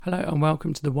Hello and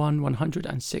welcome to the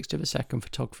 160th of a second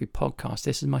photography podcast.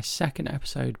 This is my second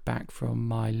episode back from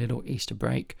my little Easter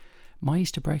break. My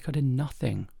Easter break, I did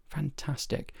nothing.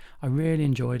 Fantastic. I really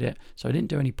enjoyed it. So I didn't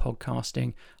do any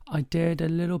podcasting. I did a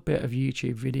little bit of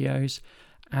YouTube videos,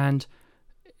 and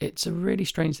it's a really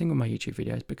strange thing with my YouTube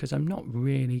videos because I'm not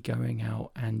really going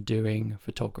out and doing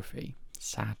photography,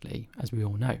 sadly, as we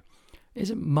all know. There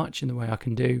isn't much in the way I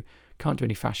can do. Can't do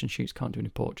any fashion shoots, can't do any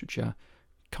portraiture.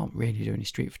 Can't really do any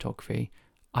street photography.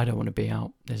 I don't want to be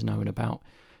out. There's no one about.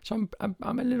 So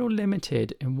I'm a little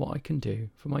limited in what I can do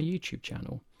for my YouTube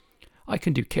channel. I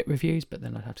can do kit reviews, but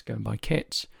then I'd have to go and buy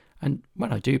kits. And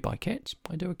when I do buy kits,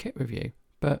 I do a kit review.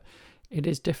 But it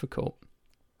is difficult.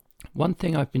 One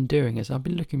thing I've been doing is I've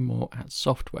been looking more at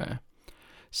software.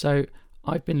 So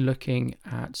I've been looking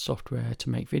at software to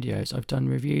make videos. I've done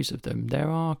reviews of them. There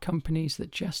are companies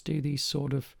that just do these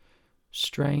sort of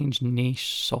strange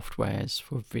niche softwares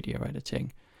for video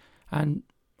editing, and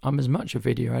I'm as much a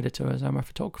video editor as I'm a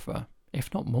photographer,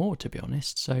 if not more, to be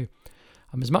honest. So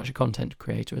I'm as much a content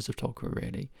creator as a photographer,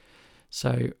 really.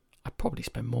 So I probably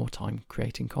spend more time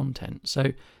creating content.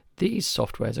 So these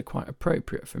softwares are quite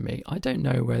appropriate for me. I don't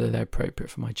know whether they're appropriate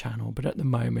for my channel, but at the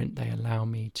moment they allow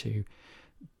me to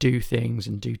do things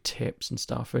and do tips and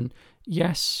stuff. And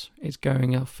yes, it's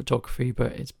going off photography,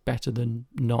 but it's better than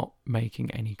not making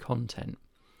any content.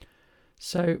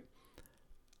 So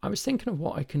I was thinking of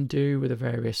what I can do with a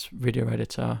various video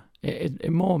editor.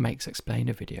 It more makes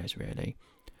explainer videos, really.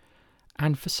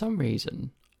 And for some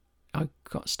reason, I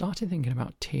got started thinking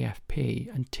about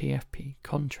TFP and TFP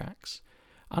contracts.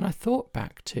 And I thought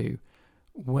back to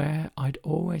where I'd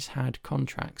always had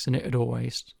contracts and it had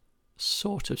always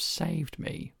sort of saved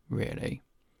me, really.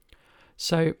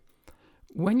 So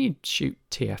when you shoot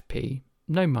TFP,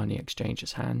 no money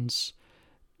exchanges hands.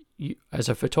 You, as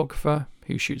a photographer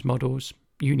who shoots models,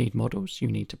 you need models, you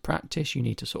need to practice, you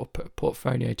need to sort of put a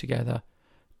portfolio together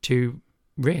to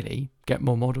really get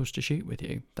more models to shoot with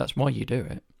you. That's why you do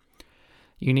it.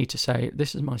 You need to say,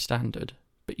 this is my standard,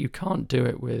 but you can't do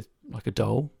it with like a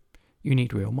doll. You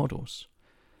need real models.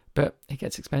 But it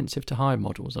gets expensive to hire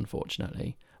models,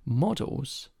 unfortunately.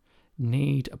 Models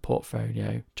need a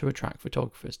portfolio to attract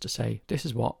photographers to say, this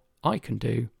is what I can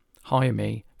do, hire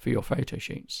me for your photo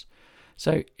shoots.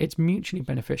 So it's mutually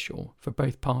beneficial for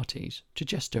both parties to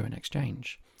just do an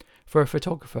exchange, for a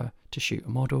photographer to shoot a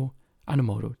model and a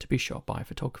model to be shot by a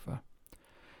photographer.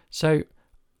 So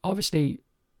obviously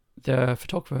the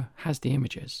photographer has the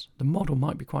images. The model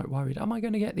might be quite worried, am I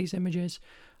going to get these images?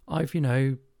 I've,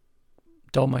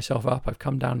 dolled myself up, I've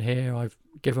come down here, I've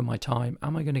given my time,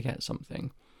 am I going to get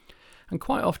something? And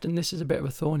quite often this is a bit of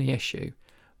a thorny issue.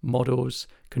 Models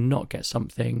can not get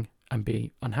something and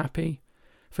be unhappy.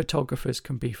 Photographers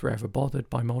can be forever bothered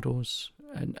by models,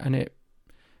 and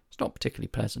it's not particularly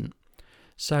pleasant.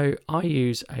 So I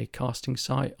use a casting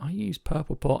site. I use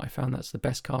Purpleport. I found that's the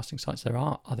best casting sites. There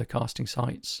are other casting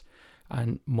sites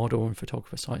and model and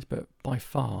photographer sites, but by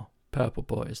far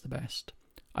Purpleport is the best.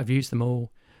 I've used them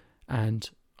all, and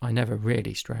I never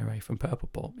really stray away from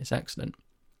Purpleport. It's excellent.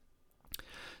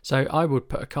 So I would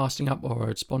put a casting up, or I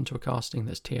would sponsor a casting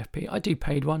that's TFP. I do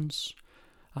paid ones.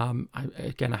 I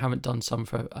haven't done some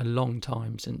for a long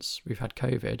time since we've had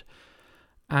COVID.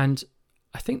 And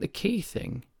I think the key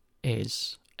thing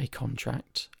is a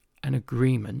contract, an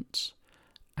agreement,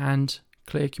 and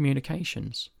clear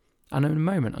communications. And in a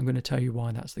moment, I'm going to tell you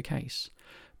why that's the case.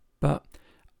 But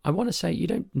I want to say you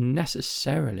don't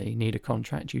necessarily need a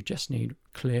contract. You just need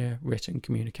clear written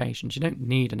communications. You don't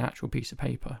need an actual piece of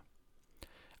paper.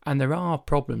 And there are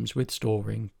problems with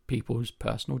storing people's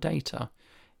personal data.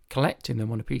 Collecting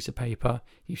them on a piece of paper,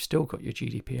 you've still got your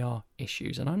GDPR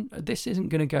issues. And this isn't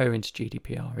going to go into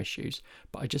GDPR issues,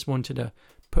 but I just wanted to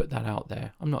put that out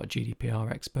there. I'm not a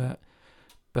GDPR expert,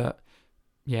 but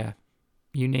yeah,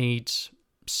 you need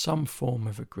some form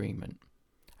of agreement.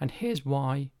 And here's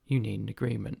why you need an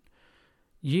agreement.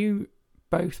 You,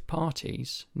 both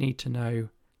parties, need to know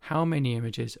how many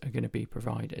images are going to be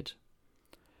provided.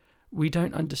 We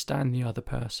don't understand the other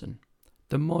person.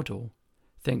 The model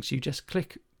thinks you just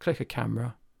click a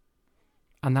camera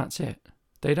and that's it.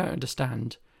 They don't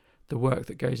understand the work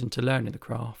that goes into learning the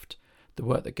craft, the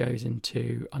work that goes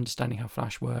into understanding how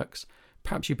flash works.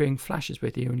 Perhaps you bring flashes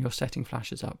with you and you're setting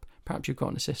flashes up. Perhaps you've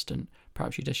got an assistant.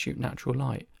 Perhaps you just shoot natural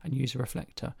light and use a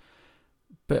reflector.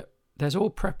 But there's all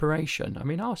preparation. I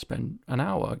mean, I'll spend an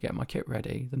hour getting my kit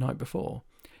ready the night before.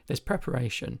 There's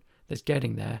preparation, there's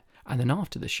getting there, and then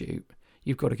after the shoot,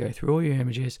 you've got to go through all your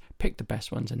images, pick the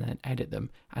best ones, and then edit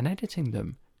them. And editing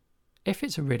them, if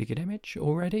it's a really good image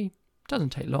already,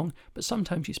 doesn't take long, but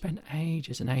sometimes you spend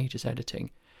ages and ages editing.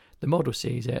 The model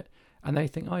sees it, and they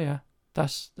think, oh yeah,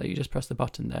 that's that you just press the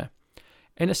button there.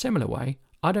 In a similar way,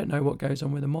 I don't know what goes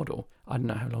on with a model. I don't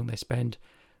know how long they spend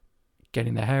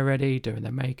getting their hair ready, doing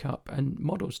their makeup, and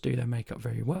models do their makeup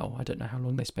very well. I don't know how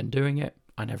long they spend doing it.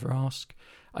 I never ask.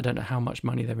 I don't know how much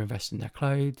money they're investing in their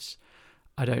clothes.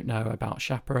 I don't know about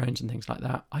chaperones and things like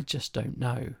that. I just don't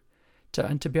know.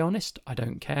 And to be honest, I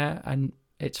don't care, and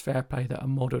it's fair play that a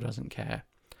model doesn't care.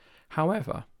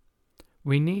 However,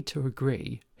 we need to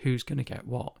agree who's going to get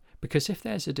what, because if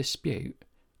there's a dispute,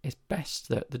 it's best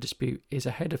that the dispute is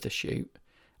ahead of the shoot,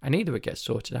 and either it gets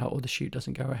sorted out or the shoot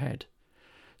doesn't go ahead.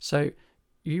 So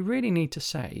you really need to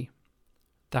say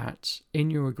that in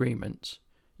your agreement,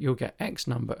 you'll get X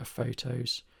number of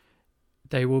photos,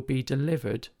 they will be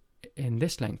delivered in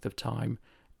this length of time,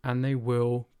 and they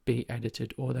will be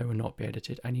edited or they will not be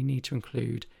edited, and you need to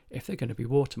include if they're going to be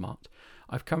watermarked.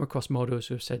 I've come across models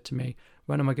who have said to me,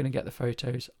 when am I going to get the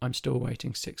photos? I'm still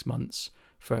waiting 6 months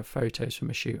for photos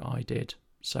from a shoot I did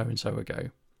so-and-so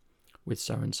ago with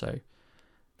so-and-so.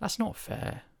 That's not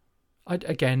fair. I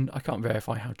can't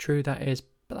verify how true that is,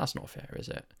 but that's not fair, is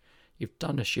it? You've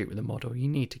done a shoot with a model, you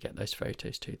need to get those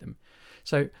photos to them.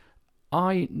 So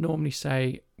I normally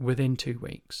say within 2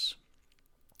 weeks.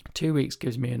 2 weeks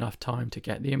gives me enough time to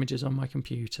get the images on my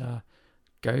computer,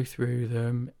 go through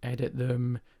them, edit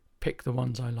them, pick the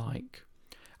ones I like.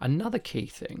 Another key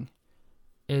thing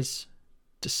is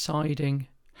deciding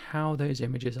how those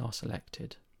images are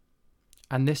selected.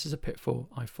 And this is a pitfall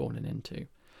I've fallen into.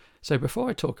 So before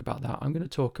I talk about that, I'm going to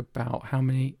talk about how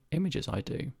many images I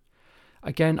do.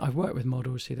 Again, I've worked with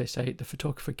models who they say the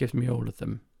photographer gives me all of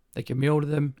them. They give me all of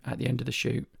them at the end of the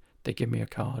shoot. They give me a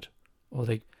card, or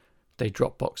they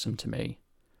Dropbox them to me.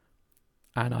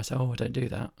 And I say, oh, I don't do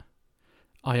that.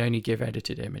 I only give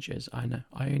edited images. I know.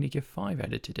 I only give 5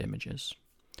 edited images.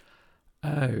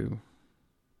 Oh.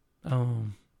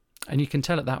 And you can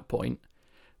tell at that point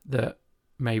that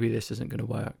maybe this isn't going to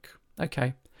work.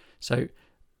 Okay. So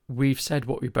we've said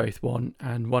what we both want,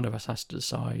 and one of us has to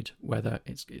decide whether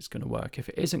it's going to work. If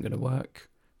it isn't going to work,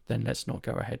 then let's not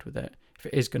go ahead with it. If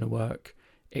it is going to work,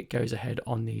 it goes ahead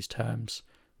on these terms.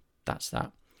 That's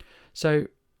that. So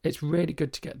it's really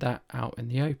good to get that out in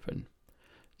the open.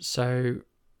 So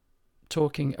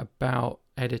talking about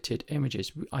edited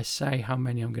images, I say how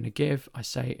many I'm going to give, I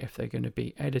say if they're going to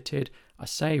be edited, I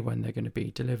say when they're going to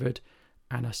be delivered,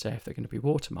 and I say if they're going to be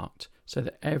watermarked, so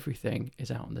that everything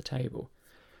is out on the table.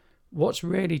 What's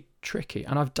really tricky,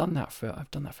 and I've done that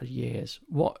for years,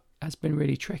 what has been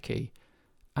really tricky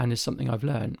and is something I've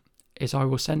learned, is I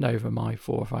will send over my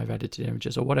 4 or 5 edited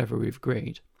images or whatever we've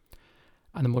agreed,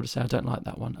 and the model will say, I don't like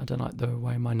that one, I don't like the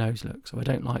way my nose looks, or I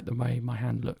don't like the way my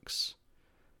hand looks.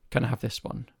 Can I have this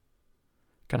one?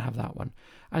 Can I have that one?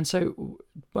 And so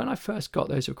when I first got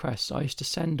those requests, I used to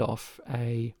send off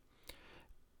a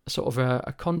sort of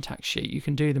a contact sheet. You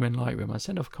can do them in Lightroom. I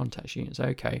send off a contact sheet and say,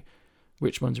 okay,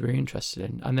 which ones are you interested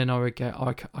in? And then I would get,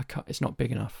 I can't, it's not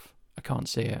big enough. I can't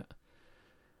see it.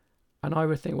 And I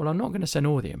would think, well, I'm not going to send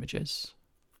all the images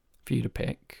for you to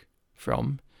pick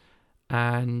from.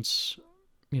 And,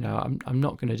 you know, I'm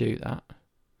not going to do that.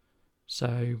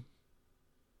 So,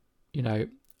 you know,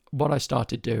 what I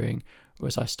started doing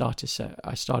was I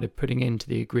started putting into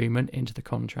the agreement, into the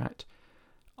contract,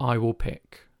 I will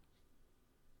pick.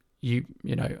 You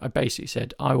know, I basically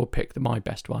said, I will pick my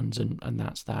best ones, and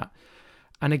that's that.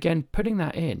 And again, putting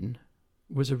that in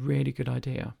was a really good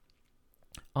idea.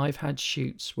 I've had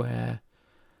shoots where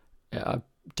I've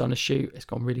done a shoot, it's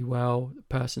gone really well, the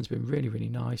person's been really, really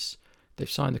nice, they've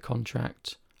signed the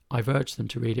contract, I've urged them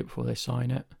to read it before they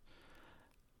sign it.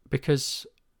 Because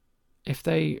if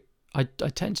I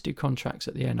tend to do contracts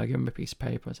at the end, I give them a piece of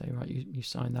paper, I say, right, you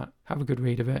sign that, have a good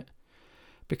read of it.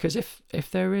 Because if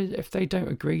they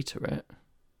don't agree to it,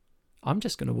 I'm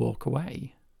just going to walk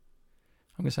away.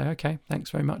 I'm going to say, okay, thanks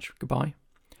very much, goodbye.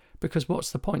 Because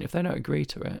what's the point? If they don't agree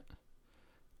to it,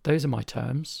 those are my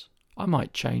terms. I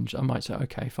might change. I might say,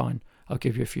 okay, fine, I'll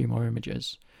give you a few more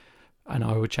images, and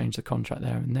I will change the contract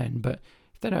there and then. But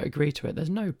if they don't agree to it, there's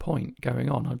no point going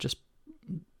on. I'll just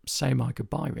say my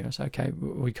goodbye, really. I say, okay,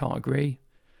 we can't agree.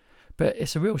 But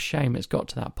it's a real shame it's got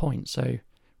to that point. So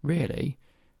really,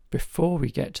 before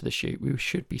we get to the shoot, we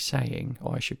should be saying,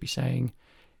 or I should be saying,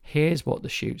 here's what the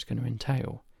shoot's going to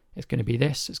entail. It's going to be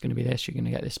this, it's going to be this, you're going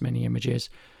to get this many images.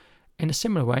 In a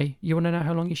similar way, you want to know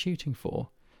how long you're shooting for.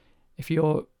 If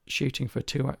you're shooting for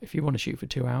if you want to shoot for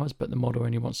 2 hours, but the model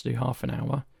only wants to do half an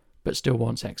hour, but still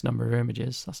wants X number of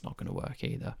images, that's not going to work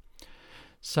either.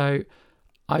 So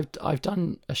I've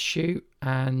done a shoot,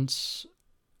 and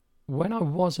when I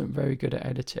wasn't very good at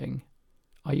editing,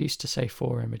 I used to say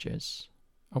 4 images.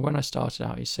 And when I started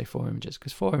out, I used to say 4 images,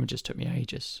 because 4 images took me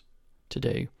ages. to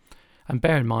do. And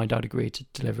bear in mind, I'd agreed to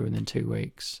deliver within 2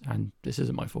 weeks, and this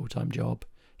isn't my full-time job.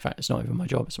 In fact, it's not even my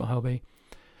job, it's my hobby.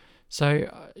 So,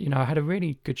 I had a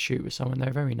really good shoot with someone. They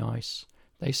were very nice.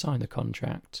 They signed the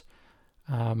contract.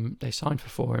 They signed for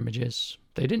 4 images.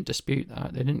 They didn't dispute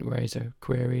that. They didn't raise a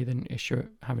query. They didn't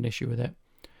have an issue with it.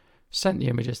 Sent the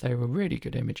images. They were really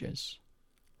good images.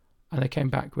 And they came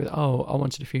back with, I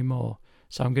wanted a few more.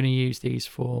 So I'm going to use these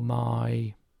for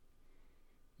my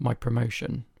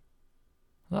promotion.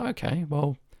 Okay,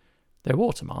 well, they're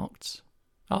watermarked.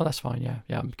 Oh, that's fine, yeah,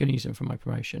 I'm going to use them for my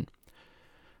promotion.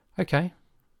 Okay,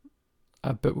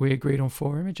 but we agreed on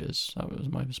 4 images. That was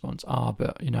my response.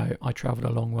 But, I travelled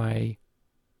a long way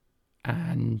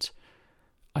and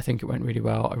I think it went really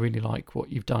well. I really like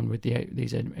what you've done with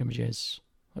these images.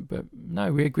 But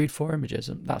no, we agreed 4 images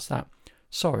and that's that.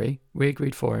 Sorry, we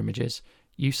agreed 4 images.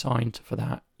 You signed for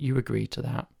that. You agreed to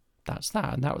that. That's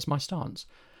that. And that was my stance.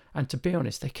 And to be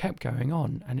honest, they kept going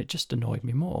on and it just annoyed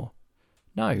me more.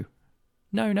 No.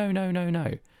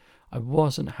 I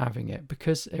wasn't having it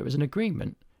because it was an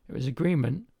agreement. It was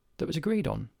agreement that was agreed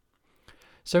on.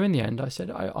 So in the end, I said,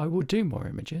 I will do more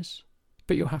images,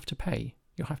 but you'll have to pay.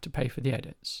 You'll have to pay for the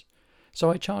edits.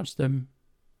 So I charged them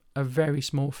a very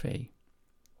small fee.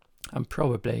 And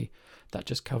probably that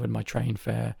just covered my train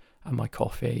fare and my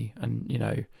coffee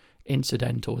and,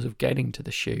 incidentals of getting to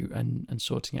the shoot and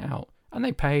sorting it out. And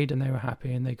they paid and they were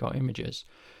happy and they got images.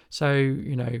 So,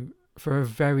 for a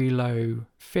very low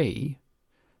fee,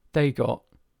 they got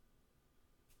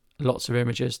lots of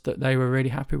images that they were really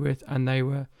happy with and they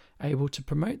were able to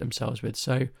promote themselves with.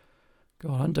 So,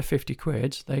 under 50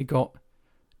 quid, they got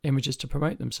images to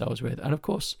promote themselves with. And of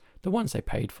course, the ones they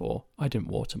paid for, I didn't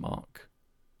watermark.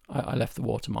 I left the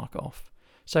watermark off.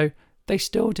 So they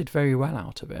still did very well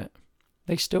out of it.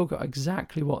 They still got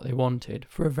exactly what they wanted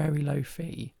for a very low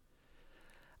fee.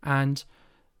 And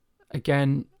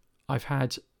again,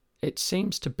 it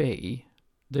seems to be,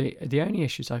 the only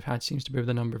issues I've had seems to be with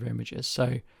the number of images.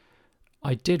 So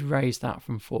I did raise that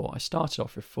from 4. I started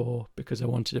off with 4 because I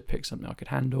wanted to pick something I could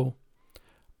handle.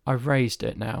 I've raised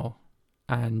it now,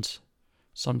 and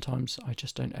sometimes I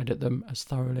just don't edit them as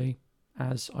thoroughly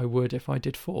as I would if I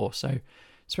did 4. So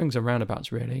swings and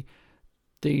roundabouts, really.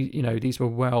 These were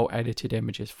well edited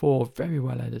images, 4 very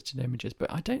well edited images,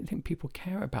 but I don't think people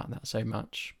care about that so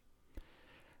much.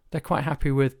 They're quite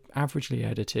happy with averagely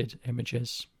edited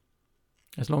images.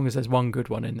 As long as there's one good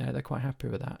one in there, they're quite happy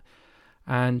with that.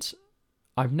 And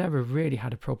I've never really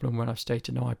had a problem when I've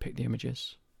stated, no, I picked the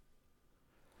images.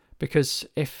 Because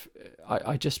if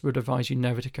I just would advise you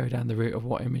never to go down the route of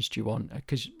what image do you want,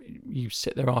 because you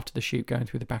sit there after the shoot going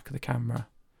through the back of the camera.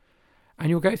 And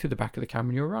you'll go through the back of the camera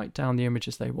and you'll write down the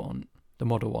images they want, the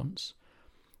model wants.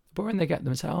 But when they get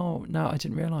them and say, oh, no, I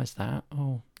didn't realise that.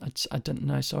 Oh, I didn't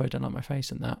know, sorry, I don't like my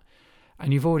face in that.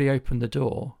 And you've already opened the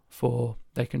door for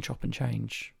they can chop and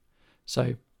change.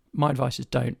 So my advice is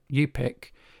don't. You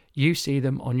pick. You see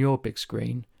them on your big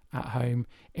screen at home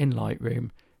in Lightroom.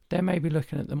 They're maybe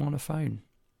looking at them on a phone.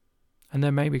 And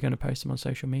they're maybe going to post them on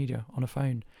social media on a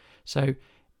phone. So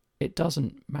it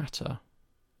doesn't matter.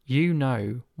 You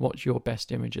know what your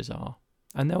best images are.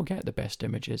 And they'll get the best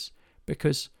images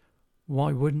because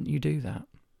why wouldn't you do that?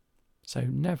 So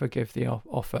never give the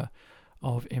offer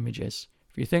of images.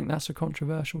 If you think that's a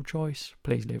controversial choice,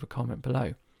 please leave a comment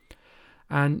below.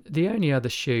 And the only other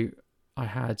shoot I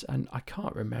had, and I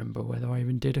can't remember whether I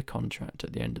even did a contract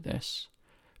at the end of this,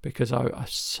 because I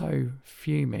was so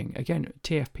fuming. Again,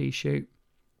 TFP shoot.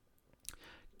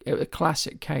 It was a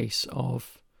classic case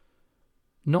of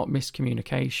not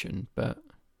miscommunication, but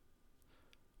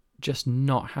just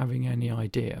not having any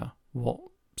idea what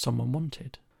someone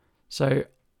wanted. So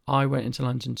I went into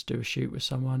London to do a shoot with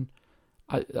someone.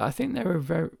 I think they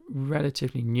were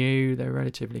relatively new, they were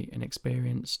relatively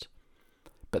inexperienced,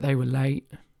 but they were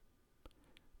late.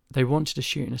 They wanted to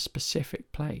shoot in a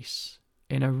specific place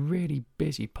in a really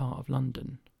busy part of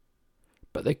London,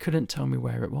 but they couldn't tell me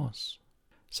where it was.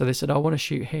 So they said, I want to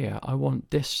shoot here. I want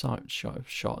this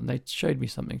shot. And they showed me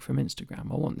something from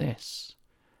Instagram. I want this.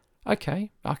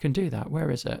 Okay, I can do that. Where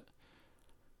is it?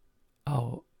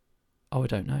 Oh, I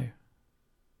don't know.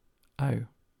 Oh,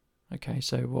 okay.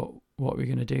 So what are we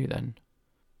going to do then?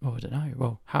 Oh, I don't know.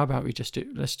 Well, how about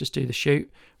let's just do the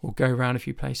shoot. We'll go around a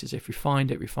few places. If we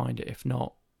find it, we find it. If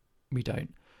not, we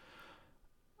don't.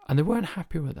 And they weren't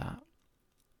happy with that.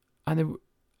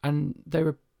 And they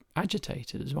were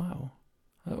agitated as well.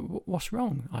 What's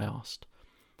wrong? I asked.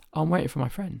 I'm waiting for my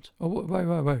friend. Oh,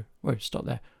 whoa, stop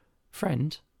there.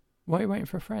 Friend? Why are you waiting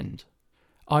for a friend?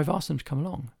 I've asked them to come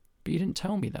along, but you didn't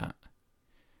tell me that.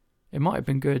 It might have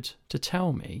been good to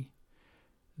tell me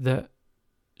that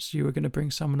so you were going to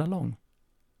bring someone along.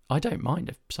 I don't mind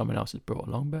if someone else is brought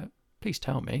along, but please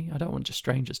tell me. I don't want just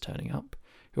strangers turning up.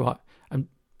 And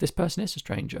this person is a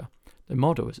stranger. The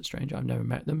model is a stranger. I've never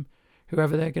met them.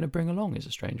 Whoever they're going to bring along is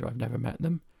a stranger. I've never met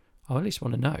them. I at least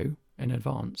want to know in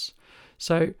advance.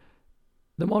 So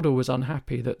the model was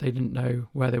unhappy that they didn't know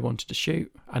where they wanted to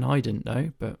shoot, and I didn't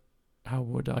know, but how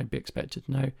would I be expected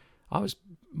to know?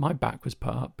 My back was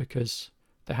put up because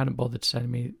they hadn't bothered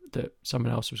telling me that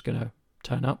someone else was going to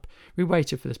turn up. We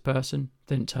waited for this person,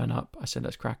 didn't turn up. I said,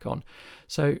 let's crack on.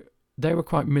 So they were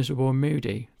quite miserable and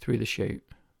moody through the shoot,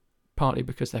 partly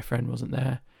because their friend wasn't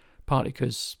there, partly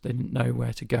because they didn't know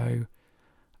where to go,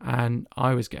 and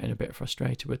I was getting a bit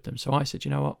frustrated with them. So I said,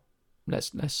 you know what,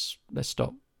 let's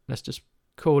stop. Let's just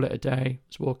call it a day.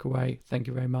 Let's walk away. Thank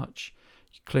you very much.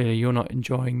 Clearly you're not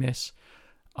enjoying this.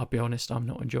 I'll be honest, I'm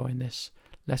not enjoying this.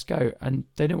 Let's go. And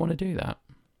they didn't want to do that.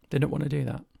 They didn't want to do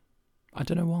that. I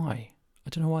don't know why. I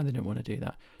don't know why they didn't want to do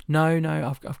that. No,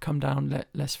 I've come down.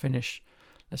 Let's finish.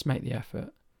 Let's make the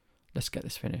effort. Let's get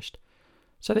this finished.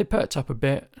 So they perked up a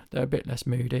bit. They're a bit less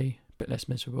moody, a bit less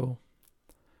miserable.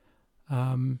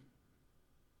 In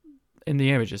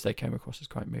the images, they came across as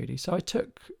quite moody. So I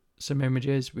took some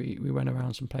images. We went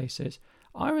around some places.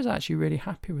 I was actually really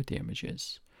happy with the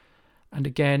images. And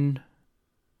again,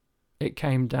 it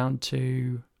came down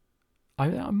to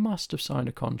I must have signed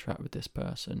a contract with this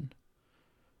person,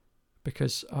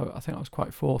 because I think I was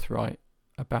quite forthright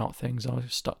about things. I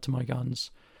stuck to my guns.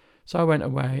 So I went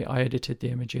away, I edited the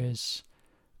images.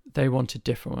 They wanted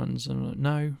different ones, and I'm like,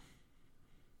 no,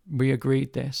 we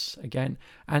agreed this again.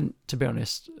 And to be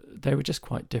honest, they were just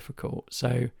quite difficult.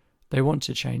 So they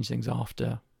wanted to change things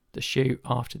after the shoot,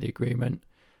 after the agreement,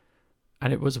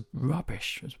 and it was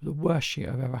rubbish. It was the worst shoot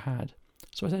I've ever had.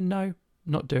 So I said, no,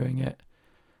 not doing it.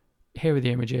 Here are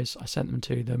the images. I sent them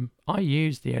to them. I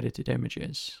used the edited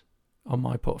images on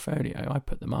my portfolio. I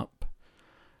put them up.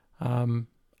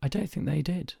 I don't think they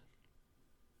did.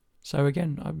 So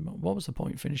again, what was the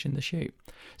point finishing the shoot?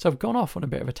 So I've gone off on a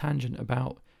bit of a tangent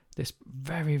about this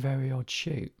very, very odd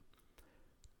shoot.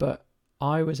 But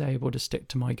I was able to stick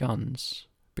to my guns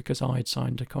because I'd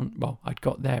signed I'd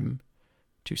got them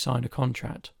to sign a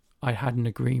contract. I had an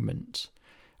agreement.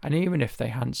 And even if they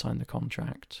hadn't signed the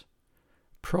contract,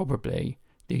 probably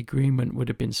the agreement would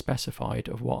have been specified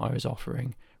of what I was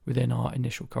offering within our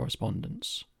initial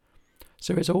correspondence.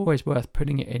 So it's always worth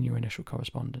putting it in your initial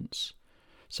correspondence.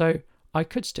 So I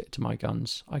could stick to my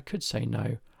guns. I could say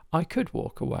no. I could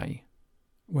walk away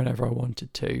whenever I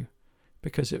wanted to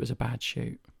because it was a bad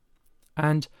shoot.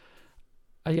 And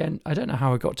again, I don't know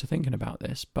how I got to thinking about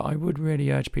this, but I would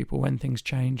really urge people, when things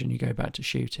change and you go back to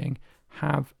shooting,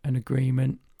 have an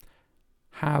agreement,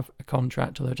 have a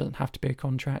contract, although it doesn't have to be a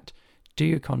contract. Do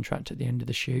your contract at the end of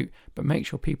the shoot, but make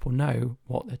sure people know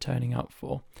what they're turning up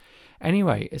for.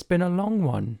 Anyway, it's been a long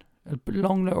one, a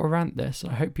long little rant this.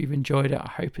 I hope you've enjoyed it. I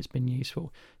hope it's been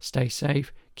useful. Stay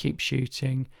safe, keep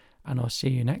shooting, and I'll see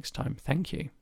you next time. Thank you.